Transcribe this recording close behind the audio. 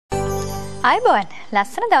අයබෝන්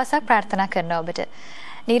ලස්සන දවසක් ප්‍රාර්ථනා කරනවා ඔබට.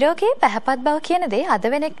 නිරෝගී පැහැපත් බව කියන දේ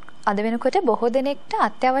අද වෙනකොට බොහෝ දෙනෙක්ට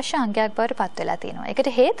අත්‍යවශ්‍ය අංගයක් බවට පත් වෙලා තියෙනවා. ඒකට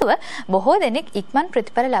හේතුව බොහෝ දෙනෙක් ඉක්මන්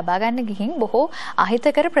ප්‍රතිඵල ලබා ගන්න ගිහින් බොහෝ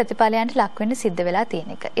අහිතකර ප්‍රතිඵලයන්ට ලක් වෙන්න සිද්ධ වෙලා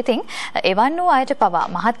තියෙන එක. ඉතින් එවන් වූ අයට පවා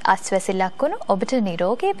මහත් අස්වැසිල්ලක් වුණු ඔබට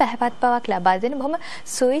නිරෝගී පැහැපත් බවක් ලබා දෙන බොහොම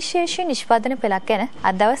සුවිශේෂී නිෂ්පාදන පෙළක් ගැන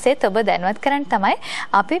අද දවසේත් ඔබ දැනුවත් කරන්න තමයි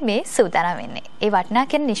අපි මේ සූදානම් වෙන්නේ. ඒ වටිනා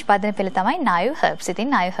කියන නිෂ්පාදන පෙළ තමයි Naiveherbs.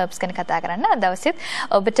 ඉතින් Naiveherbs ගැන කතා කරන්න අද දවසේත්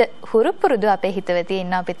ඔබට හුරු පුරුදු අපේ හිතවතී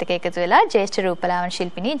ඉන්න අපිත් එක්ක එකතු වෙලා ජ්‍යෙෂ්ඨ රූපලාවන්‍ය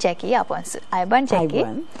ශිල්පිනී Jacqui Aponso. අයබන් Jacqui.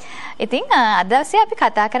 ඉතින් අද දවසේ අපි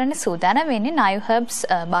කතා කරන්න සූදානම් වෙන්නේ Naiveherbs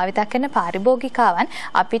භාවිත කරන පාරිභෝගිකාවන්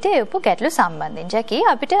අපිට එවපු ගැටලු සම්බන්ධයෙන්. Jacqui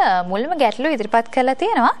අපිට මුල්ම ගැටලු ඉදිරිපත් කරලා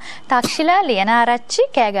තියෙනවා තාක්ෂිලා ලියනාරච්චි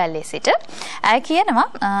කෑගල්ලේ සිට. ඇය කියනවා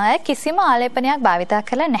ඇය කිසිම ආලේපනයක් භාවිත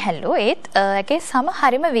කරලා නැහැලු. ඒත් ඒකේ සම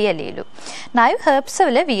හරිම වියලිලු. Naiveherbs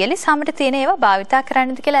වල වියලි සමට තියෙන ඒවා භාවිත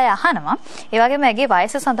කරන්නද කියලා ඇය අහනවා. ඒ වගේම ඇගේ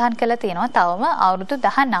වයස සඳහන් කරලා තියෙනවා තවම අවුරුදු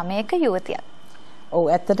 19ක යුවතියක්. ඔව්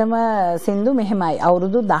ඇත්තටම සින්දු මෙහෙමයි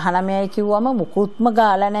අවුරුදු 19යි කිව්වම මුකුත්ම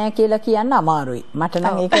ගාලා නැහැ කියලා කියන්න අමාරුයි. මට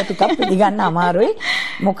නම් ඒක ටිකක් පිළිගන්න අමාරුයි.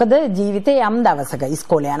 මොකද ජීවිතේ යම් දවසක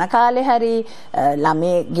ඉස්කෝලේ යන කාලේ හරි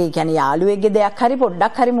ළමයේ කියන්නේ යාළුවෙක්ගේ දෙයක් හරි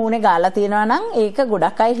පොඩ්ඩක් හරි මූණේ ගාලා තියෙනවා නම් ඒක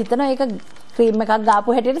ගොඩක් අය හිතනවා ඒක ක්‍රීම් එකක්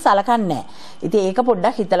ගාපු හැටියට සලකන්නේ නැහැ. ඉතින් ඒක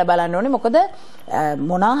පොඩ්ඩක් හිතලා බලන්න ඕනේ. මොකද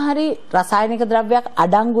මොනවා හරි රසායනික ද්‍රව්‍යයක්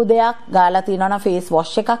අඩංගු දෙයක් ගාලා තියෙනවා නම් ෆේස්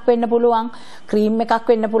වොෂ් එකක් වෙන්න පුළුවන්, ක්‍රීම් එකක්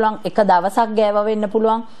වෙන්න පුළුවන්, එක දවසක් ගෑවා වෙන්න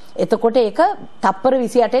පුළුවන්. එතකොට ඒක තප්පර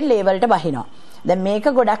 28න් ලේවලට බහිනවා. දැන්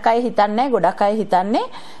මේක ගොඩක් අය හිතන්නේ ගොඩක් අය හිතන්නේ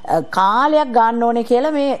කාලයක් ගන්න ඕනේ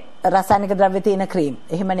කියලා මේ රසායනික ද්‍රව්‍ය තියෙන ක්‍රීම්.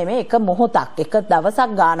 එහෙම නෙමෙයි එක මොහොතක් එක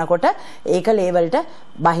දවසක් ගන්නකොට ඒක ලේවලට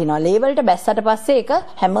බහිනවා. ලේවලට බැස්සට පස්සේ ඒක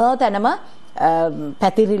හැම තැනම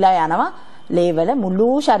පැතිරිලා යනවා. ලේවල මුළු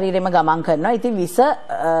ශරීරෙම ගමන් කරනවා. ඉතින් විස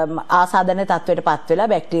ආසාදන තත්වයට පත්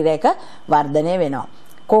වෙලා බැක්ටීරියා එක වර්ධනය වෙනවා.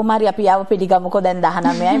 කොහොම හරි අපි ආව පිළිගමුකෝ දැන්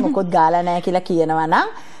 19යි මොකොත් ගාලා නැහැ කියලා කියනවා නම්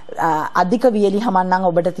අධික වියලි හමන් නම්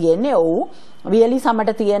ඔබට තියෙන්නේ. ඔව් වියලි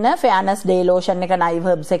සමට තියෙන ෆෙයානස් ඩේ ලෝෂන් එක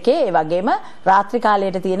Naiveherbs එකේ ඒ වගේම රාත්‍රී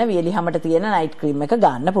කාලයට තියෙන වියලි හමට තියෙන නයිට් ක්‍රීම් එක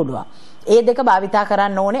ගන්න පුළුවන්. ඒ දෙක භාවිතා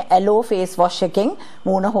කරන්න ඕනේ ඇලෝ ෆේස් වොෂ් එකෙන්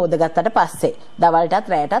මූණ හොදගත්තට පස්සේ.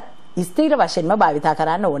 දවල්ටත් රැයටත් ස්ථීර වශයෙන්ම භාවිතා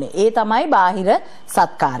කරන්න ඕනේ. ඒ තමයි බාහිර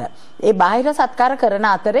සත්කාර. ඒ බාහිර සත්කාර කරන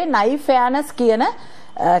අතරේ Naiveherbs කියන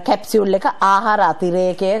කැප්සියුල් එක ආහාර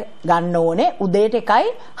අතිරේකය ගන්න ඕනේ. උදේට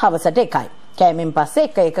එකයි හවසට එකයි. කෑමෙන් පස්සේ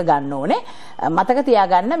එක ගන්න ඕනේ. මතක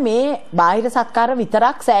තියාගන්න මේ බාහිර සත්කාර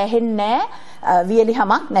විතරක් සෑහෙන්නේ නැහැ වියලි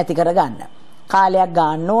හමක් නැති කරගන්න. කාලයක්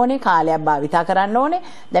ගන්න ඕනේ, කාලයක් භාවිතා කරන්න ඕනේ.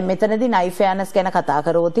 දැන් මෙතනදී Naiveherbs ගැන කතා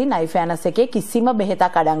කරොත් Naiveherbs එකේ කිසිම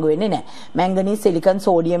බෙහෙතක් අඩංගු වෙන්නේ නැහැ. මැංගනීස්, සිලිකන්,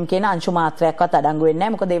 සෝඩියම් කියන අංශු මාත්‍රයක්වත් අඩංගු වෙන්නේ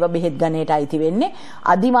නැහැ. මොකද ඒවා බෙහෙත් ගණයට අයිති වෙන්නේ.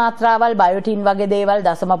 අධි මාත්‍රාවල් බයෝටින් වගේ දේවල්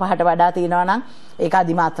 0.5ට වඩා තියෙනවා නම් ඒක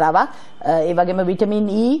අධි මාත්‍රාවක්. ඒ වගේම විටමින්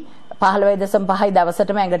E 15.5යි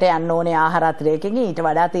දවසටම ඇඟට යන්න ඕනේ ආහාර අතිරේකයෙන්. ඊට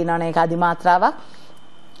වඩා තියෙනවනේ ඒක අධි මාත්‍රාවක්.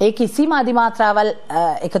 ඒ කිසිම අධි මාත්‍රාවල්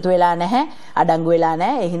එකතු වෙලා නැහැ, අඩංගු වෙලා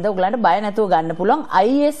නැහැ. ඒ හින්දා ඔයගලන්ට බය නැතුව ගන්න පුළුවන්.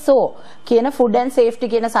 ISO කියන ෆුඩ් ඇන්ඩ් සේෆ්ටි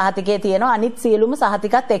කියන සහතිකයේ තියෙනවා අනිත් සියලුම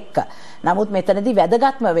සහතිකත් එක්ක. නමුත් මෙතනදී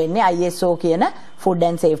වැදගත්ම වෙන්නේ ISO කියන ෆුඩ්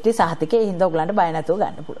ඇන්ඩ් සේෆ්ටි සහතිකයේ. ඒ හින්දා ඔයගලන්ට බය නැතුව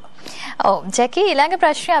ගන්න පුළුවන්. ඔව් Jacqui ඊළඟ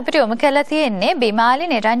ප්‍රශ්නේ අපිට යොමු කරලා තියෙන්නේ බිමාලි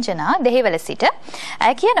නිරංජනා දෙහිවල සිට.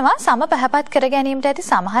 ඇය කියනවා සම පැහැපත් කර ගැනීමට ඇති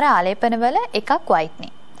සමහර ආලේපනවල එකක්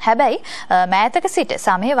whitening. හැබැයි මෑතක සිට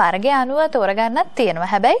සමහේ වර්ගය අනුව තෝරගන්නත් තියෙනවා.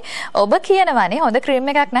 හැබැයි ඔබ කියනවානේ හොඳ ක්‍රීම්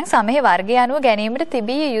එකක් නම් සමහේ වර්ගය අනුව ගැනීමට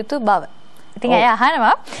තිබිය යුතු බව. ඉතින් ඇය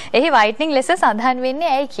අහනවා එහි whitening ලෙස සඳහන්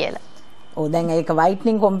වෙන්නේ ඇයි කියලා. ඔව් දැන් ඒක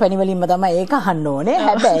whitening කම්පැනි වලින්ම තමයි ඒක අහන්න ඕනේ.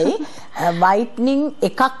 හැබැයි whitening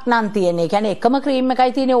එකක් නම් තියෙන්නේ. ඒ කියන්නේ එකම ක්‍රීම්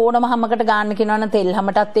එකයි තියෙන්නේ ඕනම හැමකට ගන්න කියනවනම් තෙල්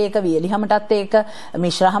හැමටත් ඒක, වියලි හැමටත් ඒක,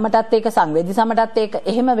 මිශ්‍ර හැමටත් ඒක, සංවේදී සමටත් ඒක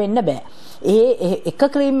එහෙම වෙන්න බෑ. ඒ එක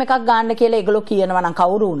ක්‍රීම් එකක් ගන්න කියලා ඒගොල්ලෝ කියනවා නම්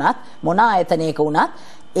කවුරු වුණත් මොන ආයතනයක වුණත්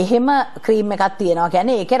එහෙම ක්‍රීම් එකක් තියෙනවා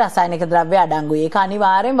කියන්නේ ඒකේ රසායනික ද්‍රව්‍ය අඩංගුයි. ඒක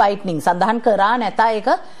අනිවාර්යෙන් whitening සඳහන් කරා නැතා ඒක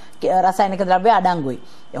රසායනික ද්‍රව්‍ය අඩංගුයි.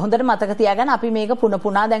 හොඳට මතක තියාගන්න අපි මේක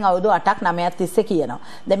පුනා දැන් අවුරුදු 8ක් 9ක් තිස්සේ කියනවා.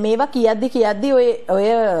 දැන් මේවා කියද්දි ඔය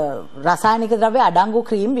රසායනික ද්‍රව්‍ය අඩංගු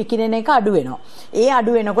ක්‍රීම් විකිනෙන එක අඩු වෙනවා. ඒ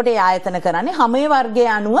අඩු වෙනකොට ඒ ආයතන කරන්නේ හැම වර්ගයේ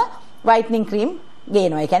අනුව whitening ක්‍රීම්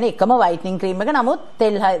ගේනවා. ඒ කියන්නේ එකම whitening ක්‍රීම් එක නමුත්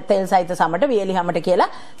තෙල් සහිත සමට වියලි හැමට කියලා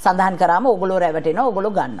සඳහන් කරාම ඕගොල්ලෝ රැවටෙනවා.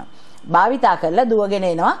 ඕගොල්ලෝ ගන්නවා. භාවිතා කරලා දුවගෙන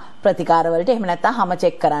එනවා ප්‍රතිකාර වලට. එහෙම නැත්නම් හැම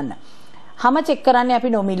චෙක් කරන්න. හැම චෙක් කරන්නේ අපි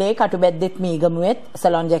නොමිලේ කටුබැද්දෙත් මීගමුවෙත්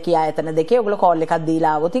සලොන් Jacqui ආයතන දෙකේ ඔයගොල්ලෝ කෝල් එකක්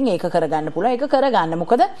දීලා ආවොත් ඒක කරගන්න පුළුවන්. ඒක කරගන්න.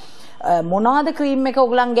 මොකද මොනවද ක්‍රීම් එක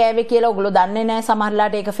ඔයගලන් ගෑවේ කියලා ඔයගොල්ලෝ දන්නේ නැහැ.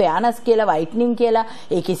 සමහරලාට ඒක ෆෙයානස් කියලා, වයිට්නින් කියලා,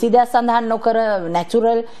 ඒ කිසි දෙයක් සඳහන් නොකර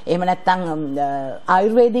නැචරල් එහෙම නැත්නම්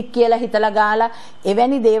ආයුර්වේදික් කියලා හිතලා ගාලා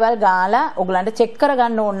එවැනි දේවල් ගාලා ඔයගලන්ට චෙක්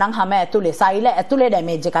කරගන්න ඕන නම් හැම ඇතුලේ සෛල ඇතුලේ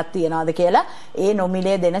ඩැමේජ් එකක් තියනවාද කියලා ඒ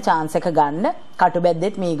නොමිලේ දෙන chance එක ගන්න.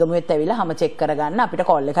 කටුබැද්දෙත් මීගමුවෙත් ඇවිල්ලා හැම චෙක් කරගන්න අපිට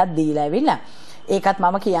කෝල් එකක් දීලා ඇවිල්ලා. ඒකත්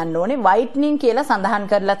මම කියන්න ඕනේ වයිට්නින් කියලා සඳහන්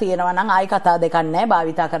කරලා තියෙනවා නම් ආයි කතා දෙකක් නැහැ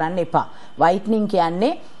භාවිතා කරන්න එපා. වයිට්නින්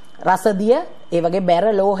කියන්නේ රසදිය ඒ වගේ බැර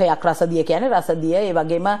ලෝහයක් රසදිය කියන්නේ රසදිය ඒ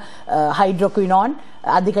වගේම හයිඩ්‍රොක්විනෝන්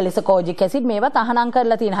අධික ලෙස කෝජික් ඇසිඩ් මේවා තහනම්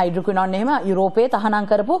කරලා තියෙන හයිඩ්‍රොක්විනෝන් එහෙම යුරෝපයේ තහනම්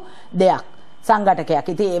කරපු දෙයක්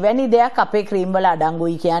සංඝටකයක්. ඉතින් එවැනි දෙයක් අපේ ක්‍රීම් වල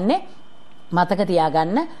අඩංගුයි කියන්නේ මතක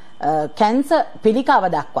තියාගන්න. කැන්සර් පිළිකාව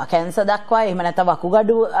දක්වා කැන්සර් දක්වා එහෙම නැත්නම්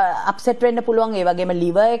වකුගඩු අප්සෙට් වෙන්න පුළුවන්. ඒ වගේම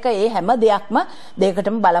liver එක ඒ හැම දෙයක්ම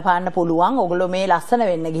දෙයකටම බලපාන්න පුළුවන්. ඔගොල්ලෝ මේ ලස්සන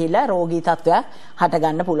වෙන්න ගිහිල්ලා රෝගී තත්වයක් හට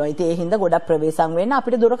ගන්න පුළුවන්. ඉතින් ඒ හින්දා ගොඩක් ප්‍රවේශම් වෙන්න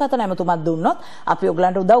අපිට දුරකථන ඇමතුමක් දුන්නොත් අපි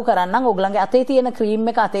ඔයගලන්ට උදව් කරන්නම්. ඔයගලන්ගේ අතේ තියෙන ක්‍රීම්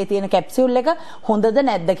එක අතේ තියෙන කැප්සියුල් එක හොඳද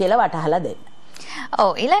නැද්ද කියලා වටහලා දෙන්න.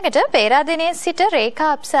 ඔව් ඊළඟට පේරාදෙණියේ සිට රේඛා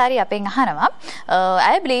අප්සාරි අපෙන් අහනවා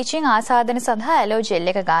අය බ්ලීචින් ආසාදන සඳහා ඇලෝ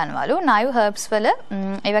ජෙල් එක ගන්නවලු නයිව් හර්බ්ස් වල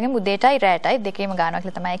ඒ වගේම උදේටයි රැටයි දෙකේම ගන්නවා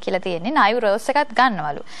කියලා තමයි කියලා තියෙන්නේ නයිව් රෝස් එකත්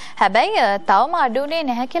ගන්නවලු හැබැයි තවම අඩුනේ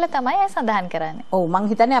නැහැ කියලා තමයි අය සඳහන් කරන්නේ. ඔව් මං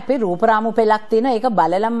හිතන්නේ අපේ රූපරාමු පෙලක් තියෙන ඒක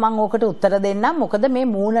බලලම් මං ඕකට උත්තර දෙන්නම්. මොකද මේ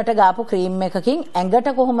මූණට ගාපු ක්‍රීම් එකකින්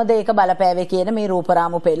ඇඟට කොහොමද ඒක බලපෑවේ කියන මේ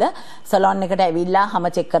රූපරාමු පෙල සලොන් එකට ඇවිල්ලා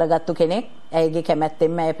හැම චෙක් කරගත්තු කෙනෙක් ඇයිගේ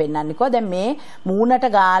කැමැත්තෙන්ම ඇය පෙන්වන්නේ කොහොද දැන් මේ මූණට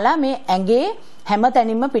ගාලා මේ ඇඟේ හැම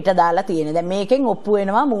තැනින්ම පිට දාලා තියෙන. දැන් මේකෙන් ඔප්පු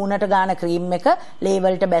වෙනවා මූණට ගාන ක්‍රීම් එක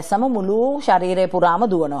ලේවල්ට බැස්සම මුළු ශරීරය පුරාම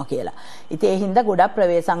දුවනවා කියලා. ඉතින් ඒ හින්දා ගොඩක්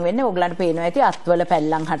ප්‍රවේශම් වෙන්නේ ඔයගලන්ට පේනවා ඇති අත්වල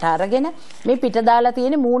පැල්ලම් හට අරගෙන මේ පිට දාලා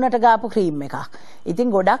තියෙන මූණට ගාපු ක්‍රීම් එකක්.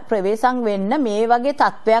 ඉතින් ගොඩක් ප්‍රවේශම් වෙන්න මේ වගේ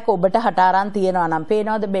තත්වයක් ඔබට හට අරන් තියෙනවා නම්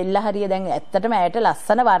පේනවද බෙල්ල හරිය දැන් ඇත්තටම ඇයට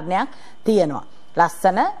ලස්සන වර්ණයක් තියෙනවා.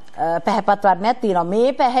 ලස්සන පැහැපත් වර්ණයක් තියෙනවා.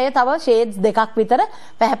 මේ පැහැය තව ෂේඩ්ස් දෙකක් විතර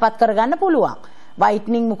පැහැපත් කරගන්න පුළුවන්.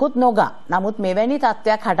 වයිට්නින් මුකුත් නොගා. නමුත් මෙවැනි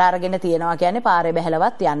තත්වයක් හට අරගෙන තියෙනවා කියන්නේ පාරේ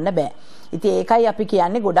බැහැලවත් යන්න බෑ. ඉතින් ඒකයි අපි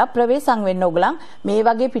කියන්නේ ගොඩක් ප්‍රවේශම් වෙන්න ඕගලන් මේ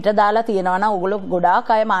වගේ පිට දාලා තියෙනවා නම් ඕගොල්ලෝ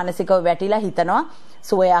ගොඩාක් අය මානසිකව වැටිලා හිතනවා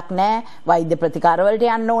සුවයක් නැහැ වෛද්‍ය ප්‍රතිකාර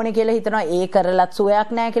වලට යන්න ඕනේ කියලා හිතනවා. ඒ කරලත්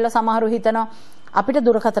සුවයක් නැහැ කියලා සමහරු හිතනවා. අපිට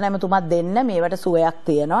දුරකථන ඇමතුමක් දෙන්න මේවට සුවයක්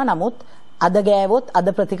තියෙනවා. නමුත් අද ගෑවොත් අද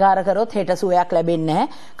ප්‍රතිකාර කරොත් හෙට සුවයක් ලැබෙන්නේ නැහැ.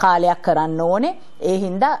 කාලයක් කරන්න ඕනේ. ඒ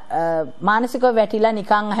හින්දා මානසිකව වැටිලා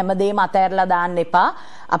නිකන් හැමදේම අතහැරලා දාන්න එපා.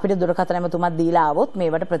 අපිට දුරකථන ඇමතුමක් දීලා ආවොත්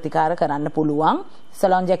මේවට ප්‍රතිකාර කරන්න පුළුවන්.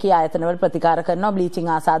 සලොන් ජැකි ආයතන වල ප්‍රතිකාර කරනවා බ්ලීචින්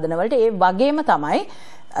ආසාදන වලට. ඒ වගේම තමයි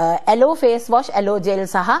ඇලෝ ෆේස් වොෂ් ඇලෝ ජෙල්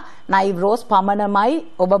සහ නයිව් රෝස් පමණමයි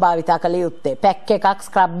ඔබ භාවිතා කළ යුත්තේ. පැක් එකක්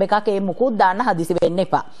ස්ක්‍රබ් එකක් ඒ මුකුත් දාන්න හදිසි වෙන්න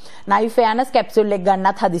එපා. නයිව් ෆෙයානස් කැප්සියුල් එක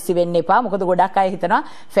ගන්නත් හදිසි වෙන්න එපා. මොකද ගොඩක් අය හිතනවා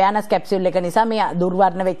ෆෙයානස් කැප්සියුල් එක නිසා මේ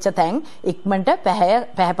දුර්වර්ණ වෙච්ච තැන් ඉක්මනට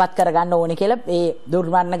පැහැපත් කරගන්න ඕනේ කියලා ඒ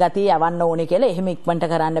දුර්වර්ණ ගතිය යවන්න ඕනේ කියලා. එහෙම ඉක්මනට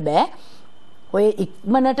කරන්න බෑ. ඔය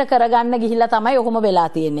ඉක්මනට කරගන්න ගිහිල්ලා තමයි ඔහොම වෙලා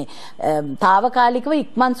තියෙන්නේ. తాවකාලිකව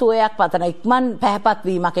ඉක්මන් සුවයක් පතන ඉක්මන් පැහැපත්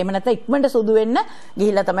වීමක් එහෙම නැත්නම් ඉක්මනට සුදු වෙන්න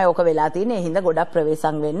ගිහිල්ලා තමයි ඕක වෙලා තියෙන්නේ. ඒ හින්දා ගොඩක්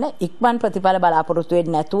ප්‍රවේශම් වෙන්න ඉක්මන් ප්‍රතිඵල බලාපොරොත්තු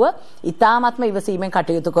වෙන්නේ නැතුව ඊ타ත්ම ඉවසීමෙන්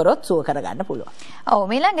කටයුතු කරොත් සුව කරගන්න පුළුවන්.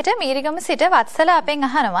 ඔව් ඊළඟට මීරිගම සිට වත්සල අපෙන්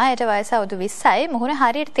අහනවා ඊට වයස අවුරුදු 20යි මුහුණ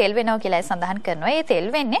හරියට තෙල් වෙනවා කියලා සඳහන් කරනවා. ඒ තෙල්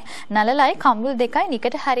වෙන්නේ නලලයි කම්බුල් දෙකයි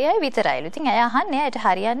නිකට හරියයි විතරයිලු. ඉතින් ඇය අහන්නේ ඇයට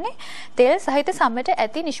හරියන්නේ තෙල් සහිත සම්මත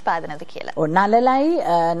ඇති නිෂ්පාදනද කියලා. නලලයි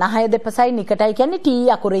නහය දෙපසයි නිකටයි කියන්නේ ටී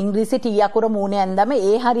අකුර ඉංග්‍රීසි ටී අකුර මූණේ ඇඳම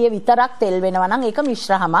ඒ හරිය විතරක් තෙල් වෙනවා නම් ඒක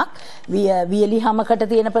මිශ්‍රහමක් වියලි හැමකට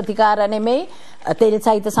තියෙන ප්‍රතිකාර නෙමෙයි තෙල්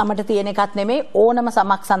සහිත සමට තියෙන එකක් නෙමෙයි ඕනම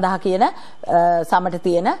සමක් සඳහා කියන සමට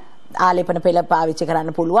තියෙන ආලේපන පෙළ පාවිච්චි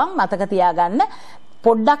කරන්න පුළුවන්. මතක තියාගන්න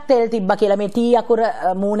පොඩ්ඩක් තෙල් තිබ්බා කියලා මේ ටී අකුර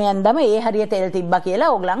මූණේ ඇඳම ඒ හරිය තෙල් තිබ්බා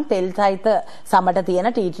කියලා ඕගලන් තෙල් සහිත සමට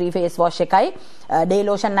තියෙන ටී ට්‍රී ෆේස් වොෂ් එකයි ඩේ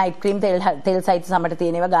ලෝෂන් නයිට් ක්‍රීම් තෙල් සහිත සමට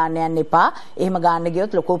තියෙන ඒවා ගන්න යන්න එපා. එහෙම ගන්න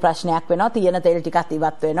ගියොත් ලොකු ප්‍රශ්නයක් වෙනවා. තියෙන තෙල් ටිකක්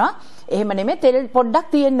ඉවත් වෙනවා. එහෙම නෙමෙයි තෙල් පොඩ්ඩක්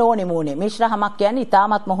තියෙන්න ඕනේ මූණේ. මිශ්‍ර හමක් කියන්නේ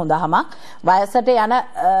ඉතාමත්ම හොඳ හමක්. වයසට යන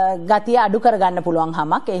ගතිය අඩු කරගන්න පුළුවන්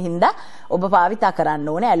හමක්. ඒ හින්දා ඔබ භාවිතා කරන්න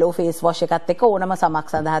ඕනේ ඇලෝ ෆේස් වොෂ් එකත් එක්ක ඕනම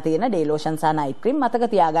සමක් සඳහා තියෙන ඩේ ලෝෂන් සහ නයිට් ක්‍රීම්.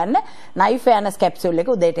 මතක තියාගන්න නයිව්ෆෙයානස් කැප්සියුල්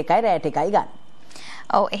එක උදේට එකයි රැට එකයි ගන්න.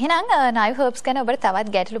 ඔව් එහෙනම් නයිව් හර්බ්ස් ගැන ඔබට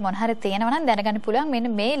තවත් ගැටලු මොන හරි තියෙනවා නම් දැනගන්න පුළුවන් මෙන්න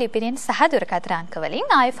මේ ලිපිණින් සහ දුරකථන අංක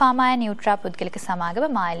වලින් ආයි ෆාමාය නියුට්‍රා පුද්ගලික සමාගම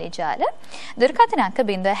මායිලේ ජාල දුරකථන අංක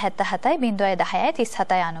 077 010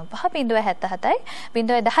 37 95 077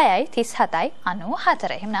 010 37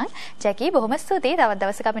 94. එහෙනම් ජැකි බොහොම ස්තුතියි. තවත්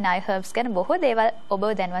දවසක අපි නයිව් හර්බ්ස් ගැන බොහෝ දේවල් ඔබව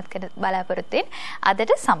දැනුවත් කර බලාපොරොත්තු වෙන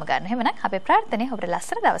අදට සමගන්න. එහෙනම් අපේ ප්‍රාර්ථනාව ඔබට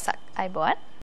ලස්සන දවසක්. අයබෝවන්.